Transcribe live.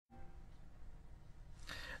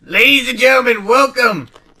Ladies and gentlemen, welcome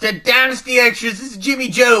to Dynasty Extras. This is Jimmy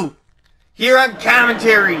Joe here on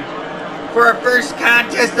commentary for our first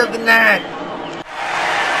contest of the night.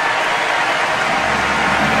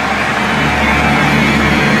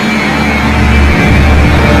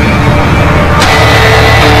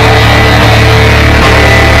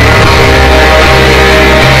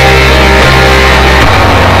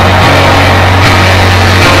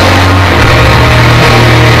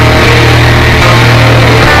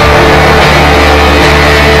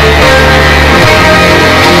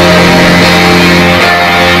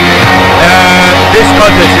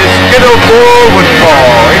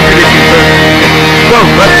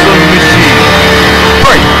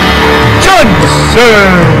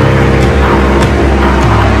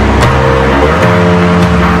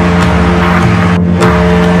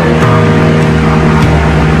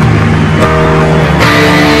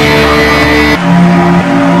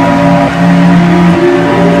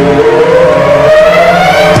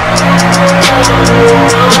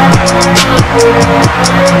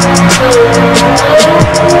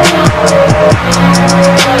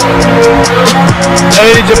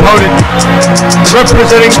 Age opponent,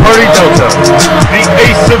 representing Party Delta, the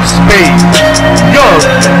Ace of Spades, Young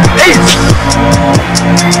Ace!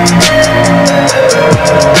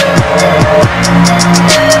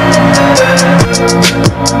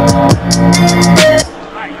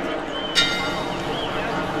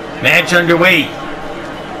 Match underway.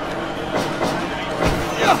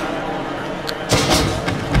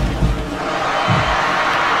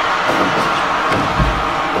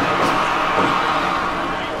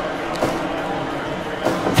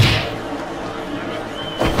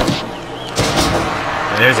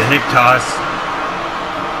 There's a hip toss.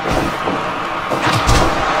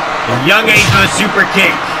 And Young Ace with a super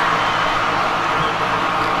kick.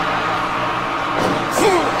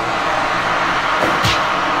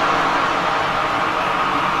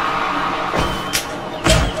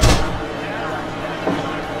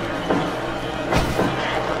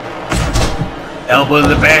 Elbow to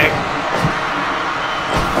the back.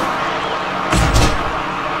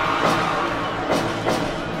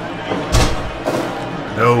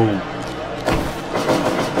 No.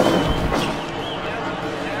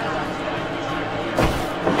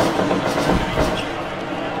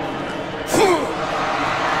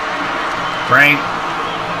 Frank.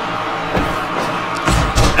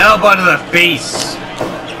 Elbow to the face.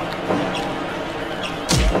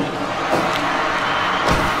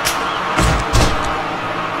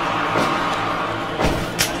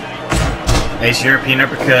 Nice European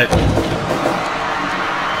uppercut.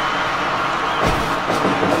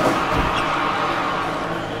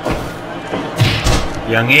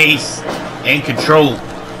 Young Ace in control.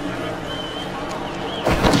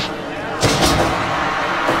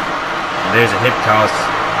 And there's a hip toss.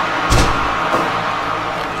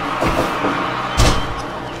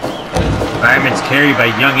 Fireman's carry by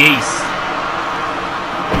Young Ace.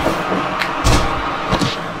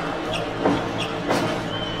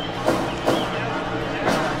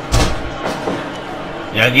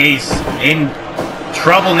 Young Ace in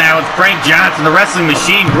trouble now with Frank Johnson, the wrestling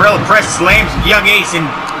machine. Gorilla press slams Young Ace in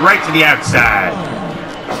right to the outside.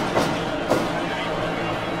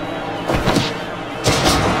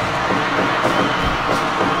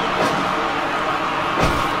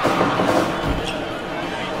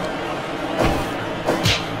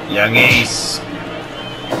 Young Ace.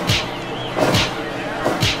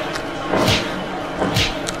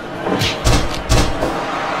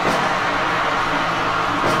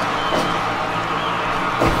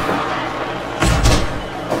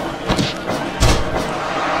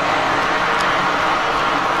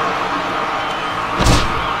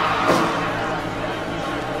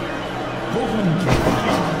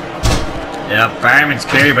 Yeah, Fireman's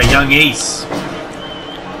carry by Young Ace.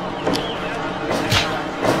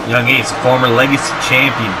 Young Ace, former Legacy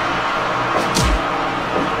champion.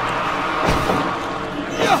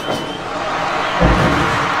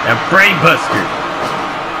 And Brainbuster.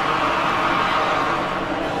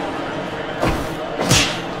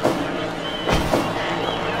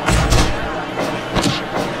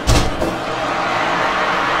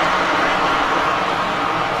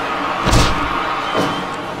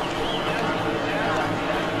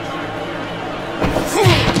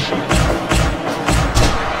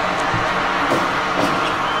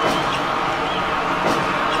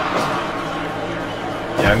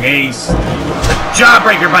 Young Ace. A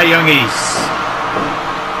jawbreaker by Young Ace.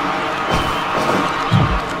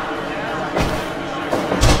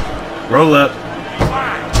 Roll up.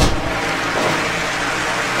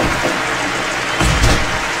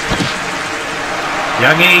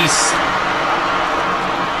 Young Ace.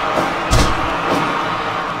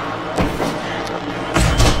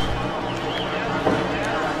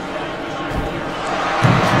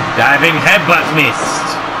 Diving headbutt missed.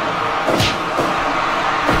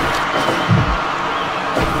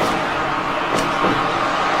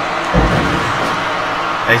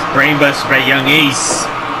 Nice brainbuster by Young Ace.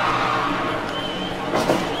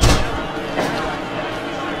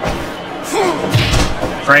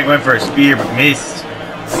 Frank went for a spear but missed.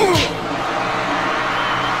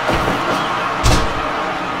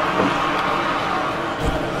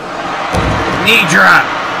 Knee drop.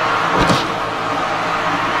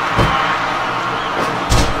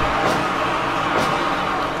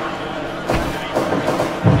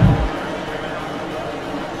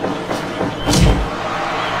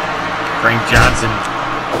 Frank Johnson.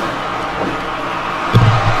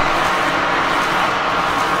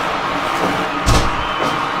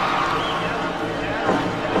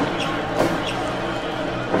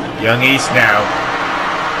 Young Ace now.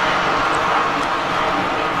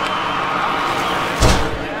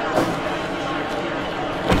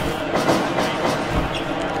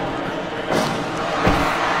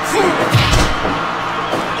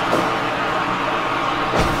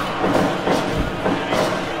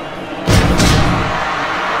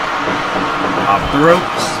 Off the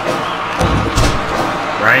ropes.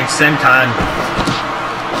 Ryan Senton.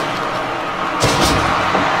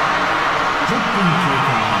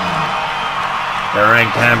 The right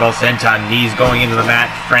cannonball senton, knees going into the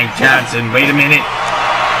mat. Frank Johnson, wait a minute.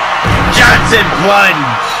 Johnson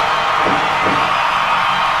plunge.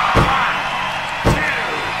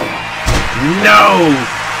 No.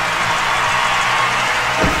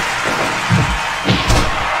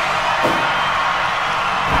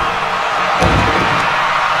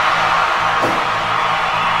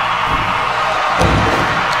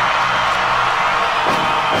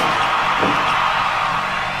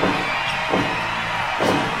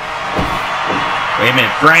 Wait a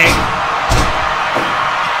minute, Frank.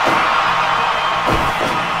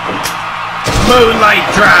 Moonlight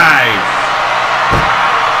drive.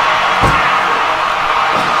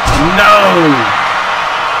 No.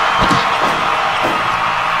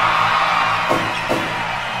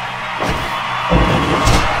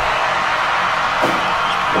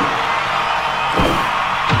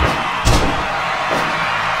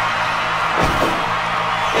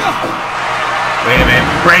 Wait a minute,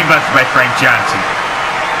 brainbuster by Frank Johnson.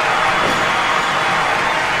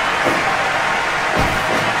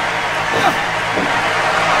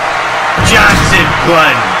 Johnson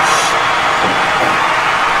plunge.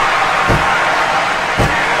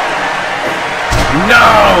 No.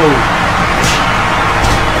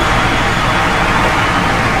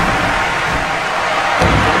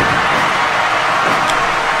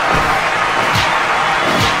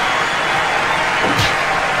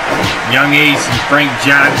 Young Ace and Frank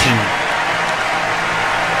Johnson.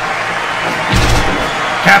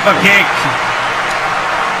 Kappa kick.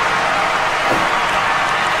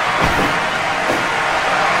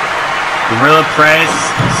 Gorilla press,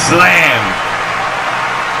 slam.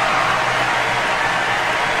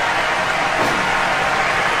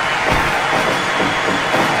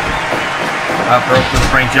 Up rope with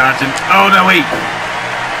Frank Johnson. Oh no, wait.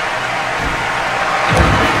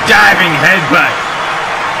 Diving headbutt.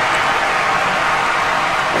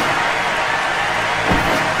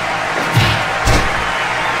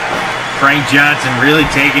 Frank Johnson really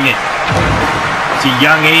taking it to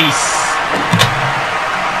Young Ace.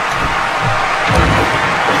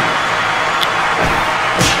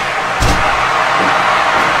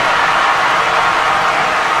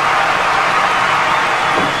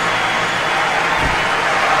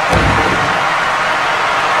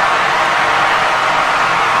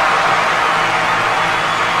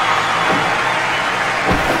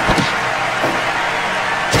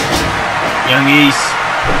 Young Ace.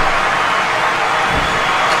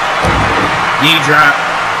 Knee drop.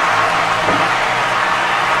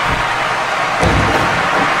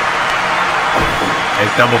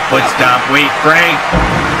 Nice double foot stomp. Wait, Frank.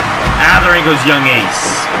 Out of the ring goes Young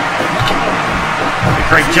Ace.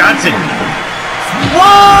 Frank Johnson.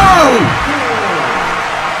 Whoa!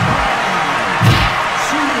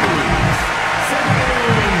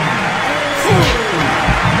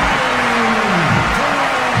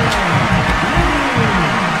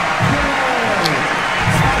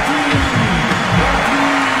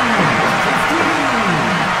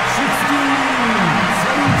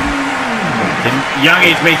 Young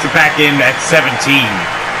Ace makes it back in at 17.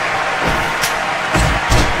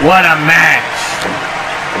 What a match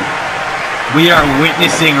we are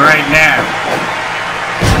witnessing right now.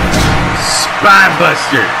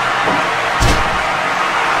 Spinebuster.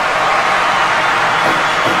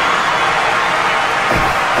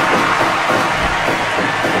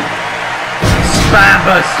 spine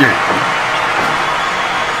buster.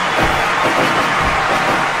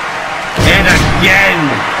 And again,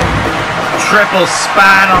 triple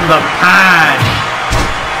spine on the pine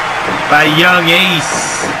by Young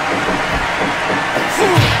Ace.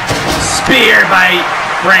 Spear by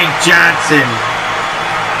Frank Johnson.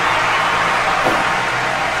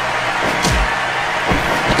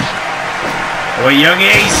 Well, Young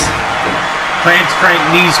Ace plants Frank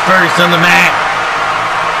knees first on the mat.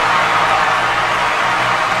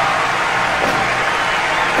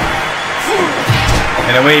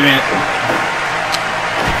 And wait a minute.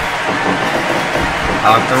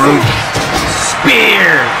 Off the roof.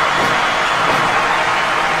 Spear.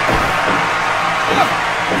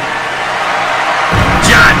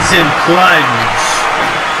 Johnson plunge.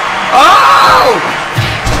 Oh!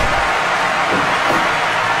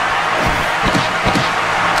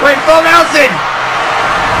 Wait, full Nelson!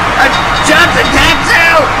 Johnson taps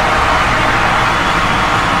out!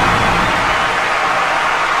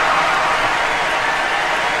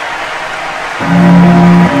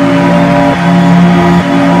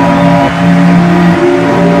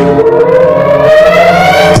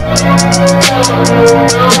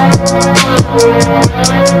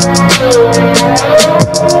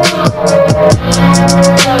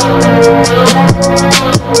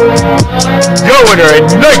 Your winner at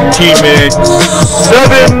 19 minutes,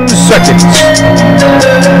 7 seconds,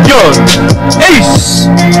 Young Ace.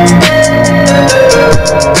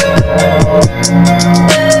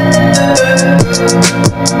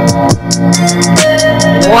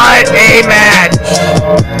 What a match!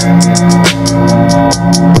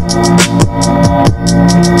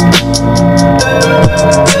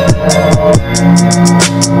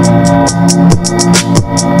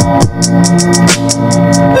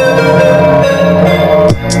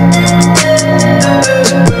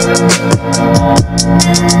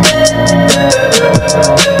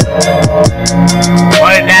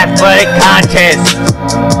 What an athletic contest!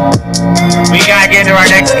 We gotta get into our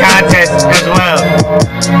next contest as well.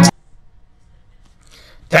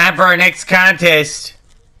 Time for our next contest.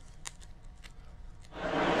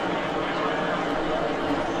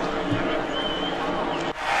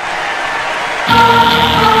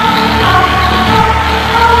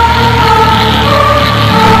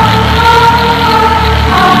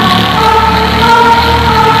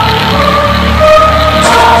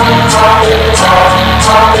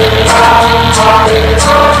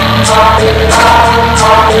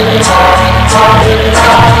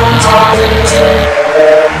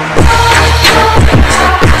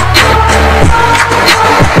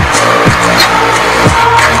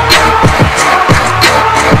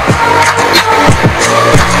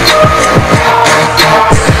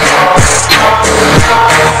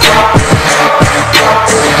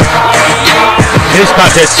 This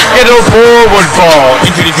contest scheduled for one fall.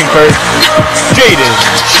 Introducing first, Jaden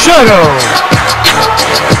Shadow.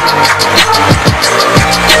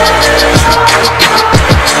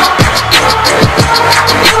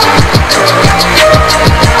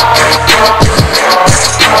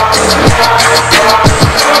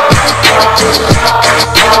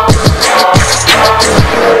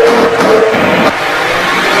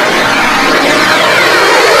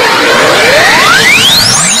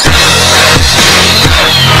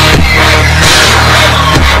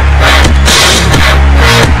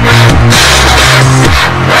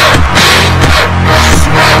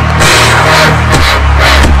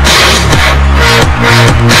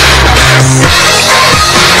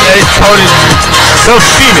 Opponent, the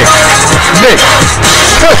Phoenix Nick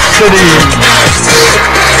Custody.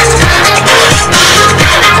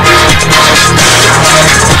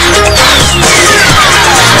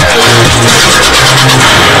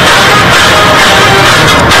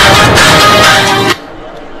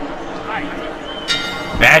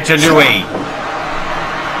 Match underway.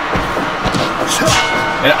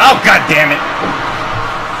 Oh, God damn it.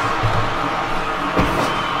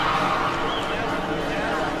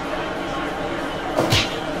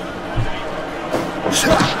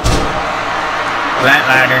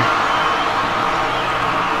 Flatliner.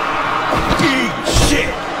 Eat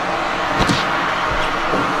shit.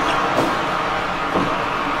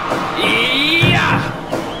 Yeah.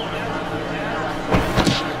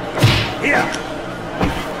 Yeah.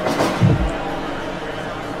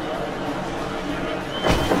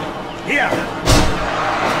 Yeah.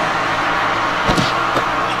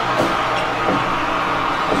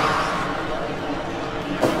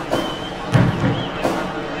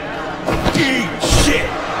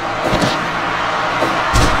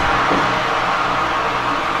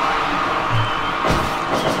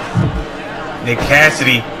 Nick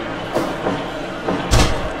Cassidy.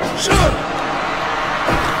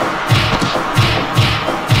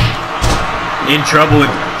 in trouble with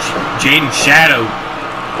Jaden Shadow.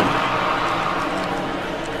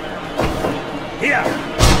 Here.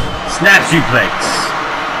 Snap suplex.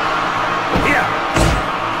 Here.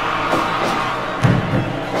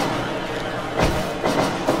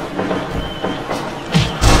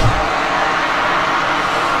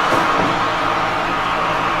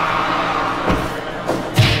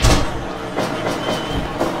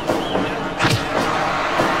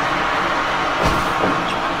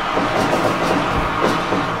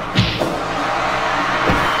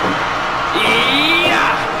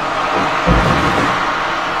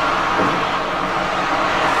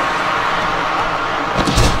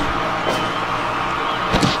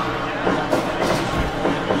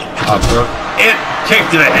 And kick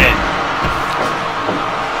to the head.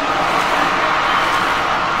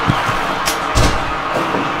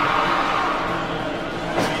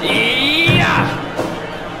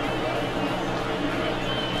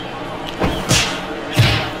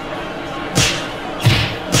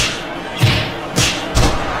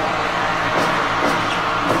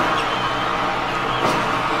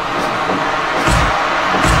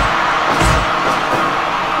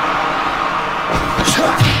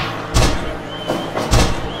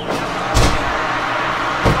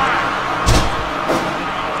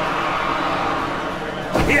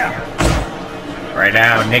 Right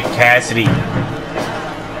now, Nick Cassidy.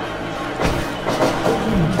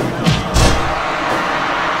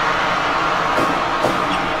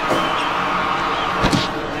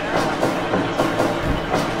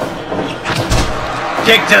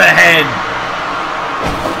 Kick to the head.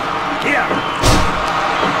 Here.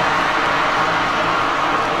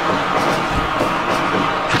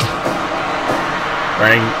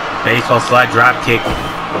 Running baseball slide drop kick.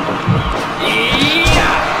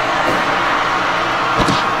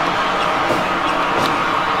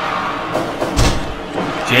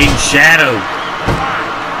 Jaden Shadow.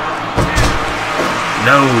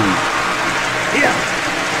 No. Here.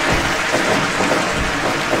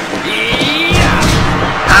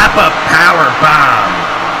 Pop up power bomb.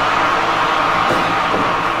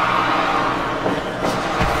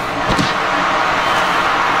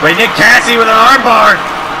 Wait, Nick Cassidy with an arm bar.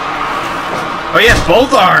 Oh, he has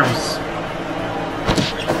both arms.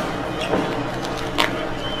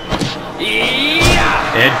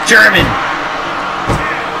 And German.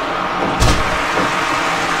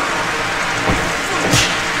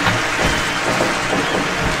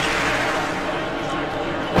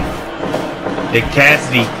 Nick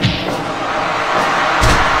Cassidy.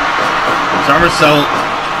 Somersault.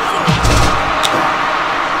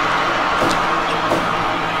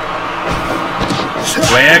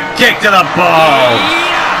 Way a kick to the ball.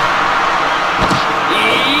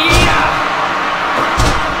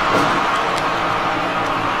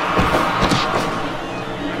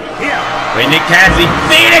 Wait, Nick Cassidy.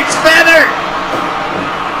 Phoenix Feather.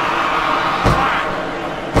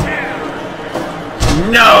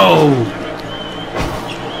 No.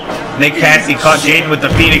 Nick Cassidy caught Jaden with the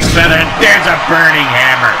Phoenix Feather, and there's a burning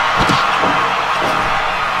hammer.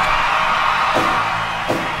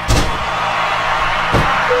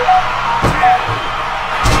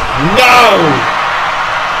 No!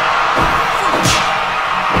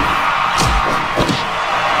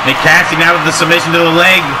 Nick Cassidy now with the submission to the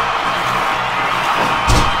leg.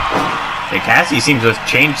 Nick Cassidy seems to have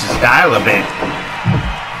changed his style a bit.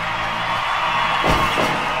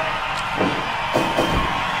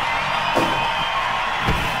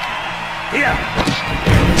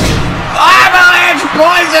 Avalanche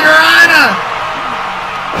Poison Rana!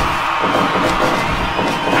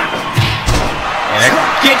 And a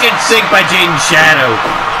kitchen sink by Jaden Shadow.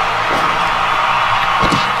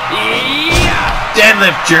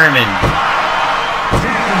 Deadlift German.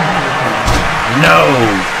 No.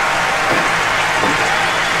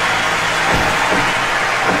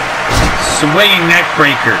 Swinging neck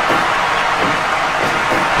breaker.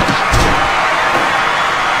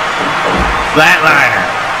 Flatliner.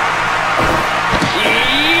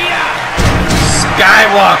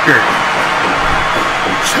 Skywalker.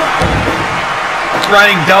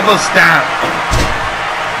 Running double stomp.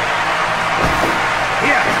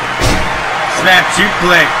 Snap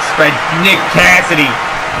suplex by Nick Cassidy.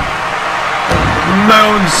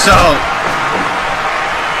 Moonsault.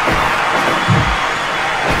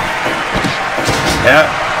 Yep.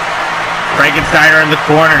 Frankensteiner in the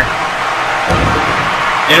corner.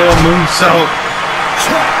 Into a moonsault.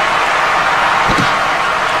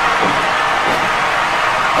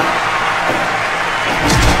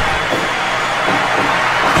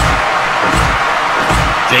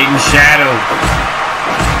 Jaden Shadow.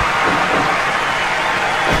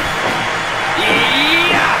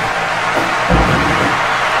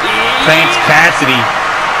 Clarence Cassidy.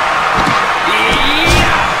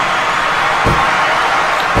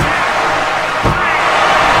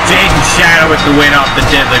 Jaden Shadow with the win off the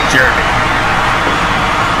Deadlift Jerky.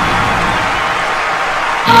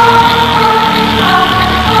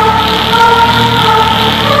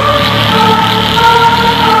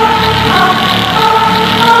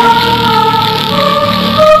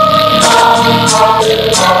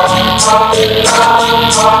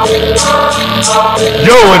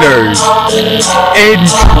 Your winners, in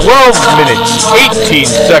 12 minutes, 18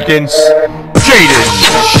 seconds, Jaden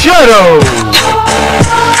Shadow.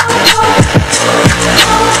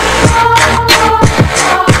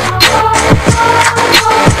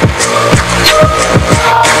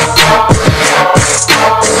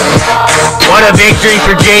 What a victory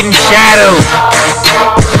for Jaden Shadow.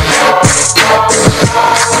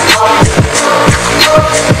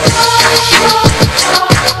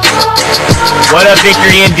 What a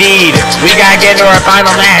victory indeed. We gotta get into our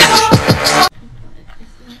final match.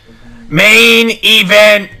 Main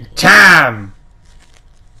event time.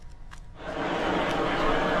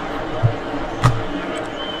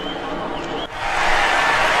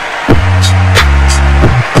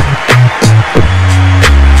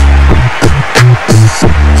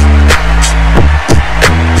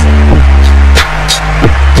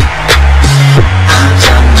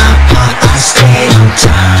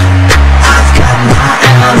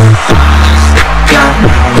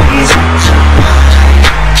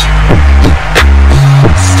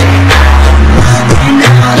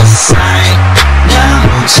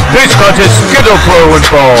 This contest is scheduled for a win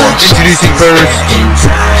fall. Introducing first,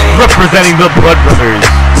 representing the Blood Brothers,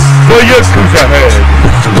 the Yakuza head,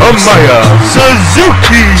 Amaya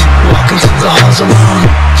Suzuki. Walking through the halls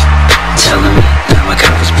alone, telling me that my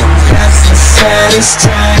cup is blown. That's the saddest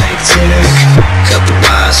tactic. Cut the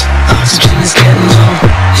wires, oxygen is getting low.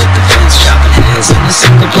 Hit the fence, chopping hands in a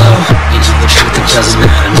single blow. You know the truth, it doesn't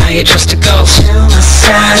matter. Now you're just a ghost. Till my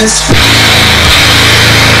satisfaction.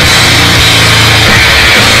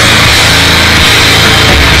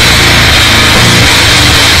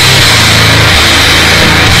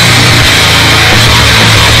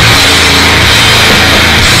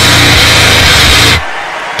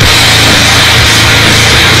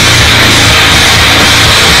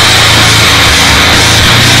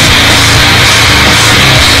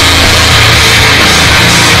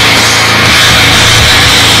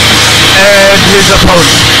 And his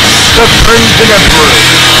opponent, the Crimson Emperor,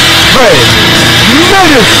 Red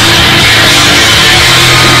Menace.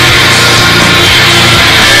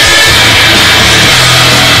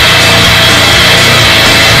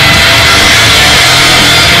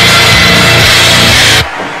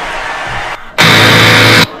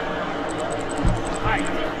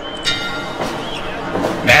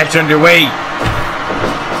 Match underway.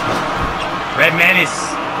 Red Menace.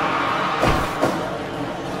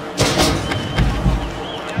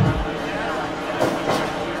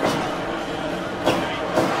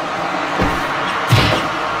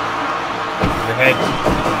 Ahead.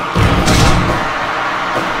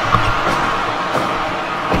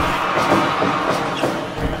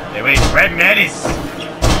 Hey, wait, Red Menace.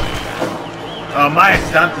 Oh, Maya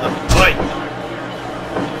stomped to the foot.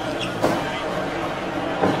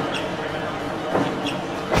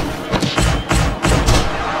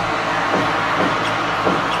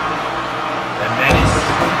 Red Menace.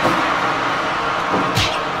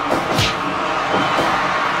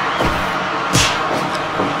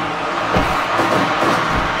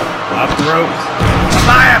 Up the ropes.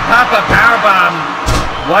 Maya pop a powerbomb.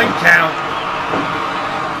 1 count.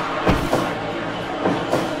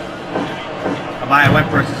 Amaya went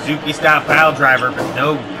for a Suzuki style pile driver, but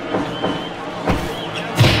no.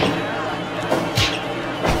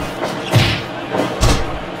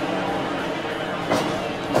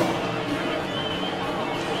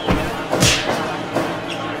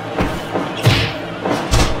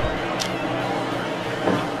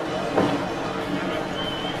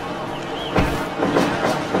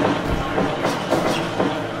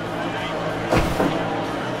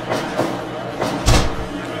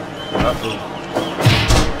 Uh-oh.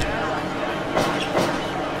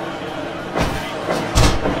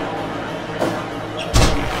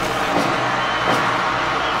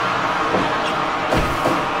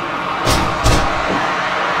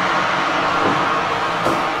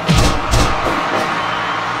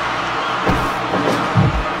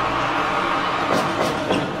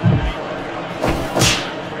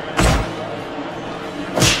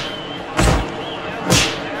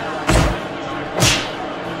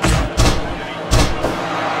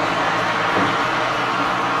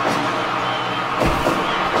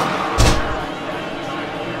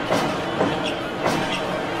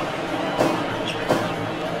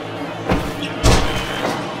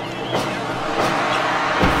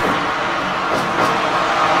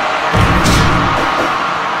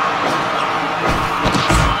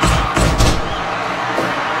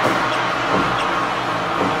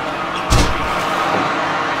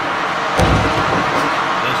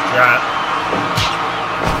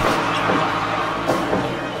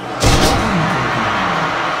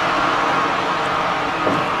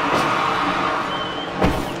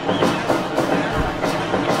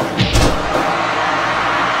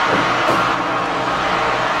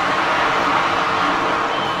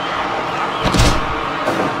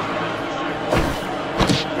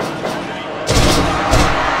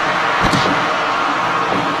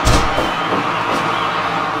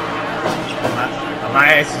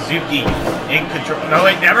 Maya Suzuki in control. No,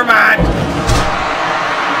 wait, never mind.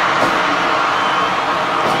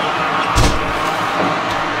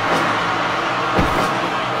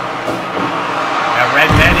 Now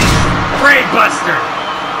Red Menace, Brain Buster.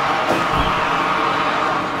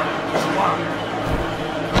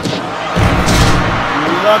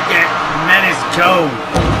 Look at Menace go.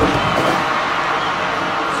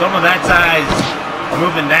 Some of that size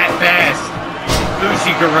moving that fast.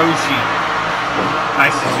 Ushigoroshi by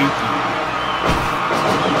Suzuki.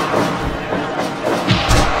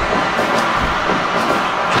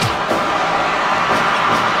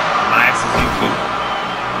 Maya Suzuki.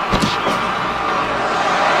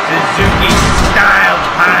 Suzuki style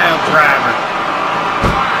pile driver.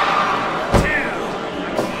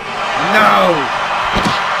 No.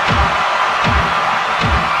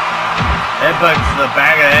 Headbutt to the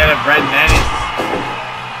back of the head of Red Menace.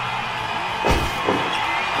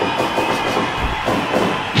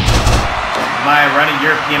 Maya running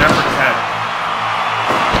European uppercut.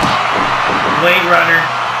 Blade Runner.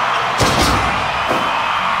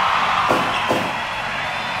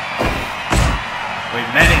 Wait,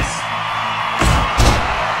 Menace.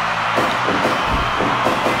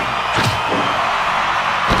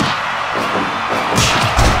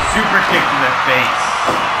 Super kick to the face.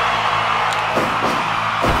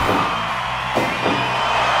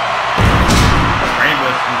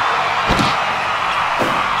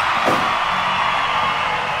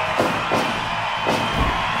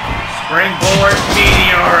 Springboard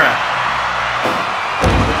Meteora.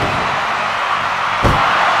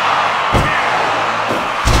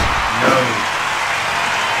 No.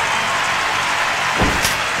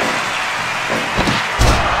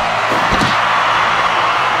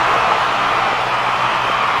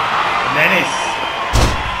 Menace.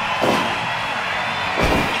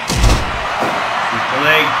 Sweep the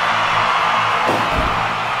leg.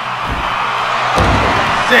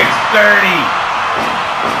 630.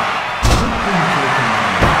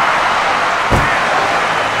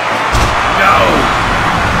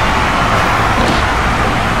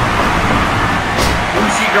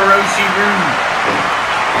 Ushigoroshi Rune.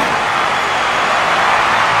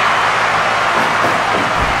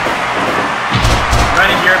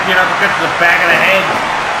 Running European uppercut to the back of the head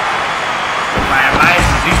by Maya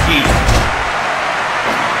Suzuki.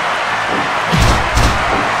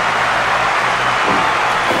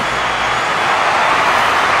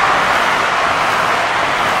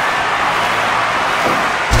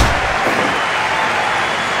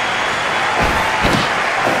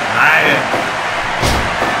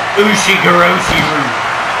 Ushigoroshi Rune.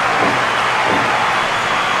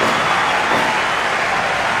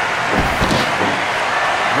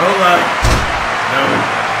 Roll up. No.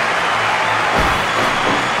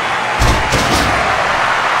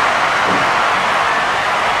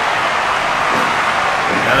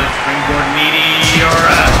 Another springboard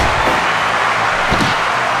Meteora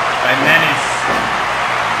by Menace.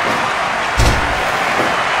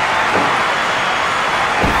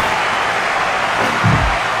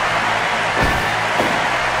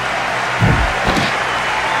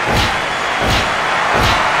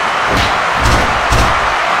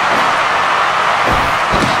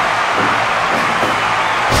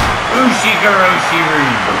 Ushigoroshi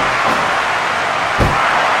Rune.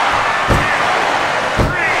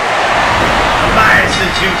 Maya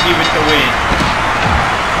Suzuki with the win.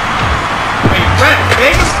 Wait, Red,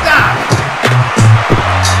 make a stop.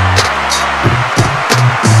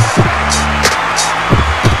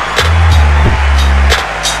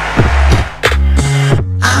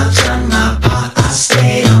 I've done my part, I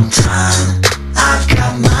stayed on time. I've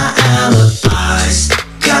got my alibis.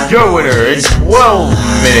 Your winner in 12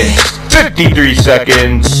 minutes, 53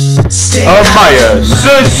 seconds, Maya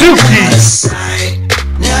Suzuki.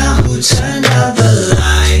 Now who turned out the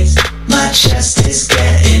lights? My chest is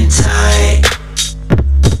getting tight.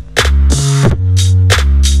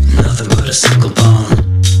 Nothing but a single bone.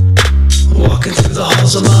 Walking through the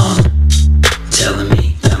halls alone. Telling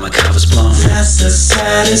me that my cover's blown. That's the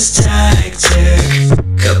saddest tactic.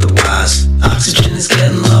 Cut the wires, oxygen is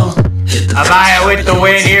getting low. Maya with the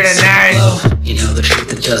win here tonight. You know the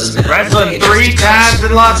truth, it doesn't matter. Wrestling 3 times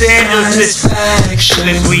in Los Angeles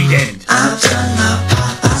this weekend. I've done my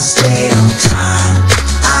part, I stayed on time.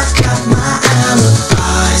 I've got my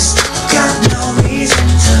alibis. Got no reason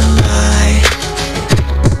to lie.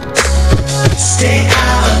 Stay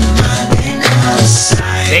out of mind and out of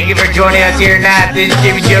sight. Thank you for joining us here tonight. This is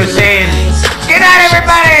Jimmy Joe saying good night,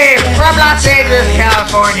 everybody, from Los Angeles,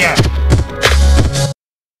 California.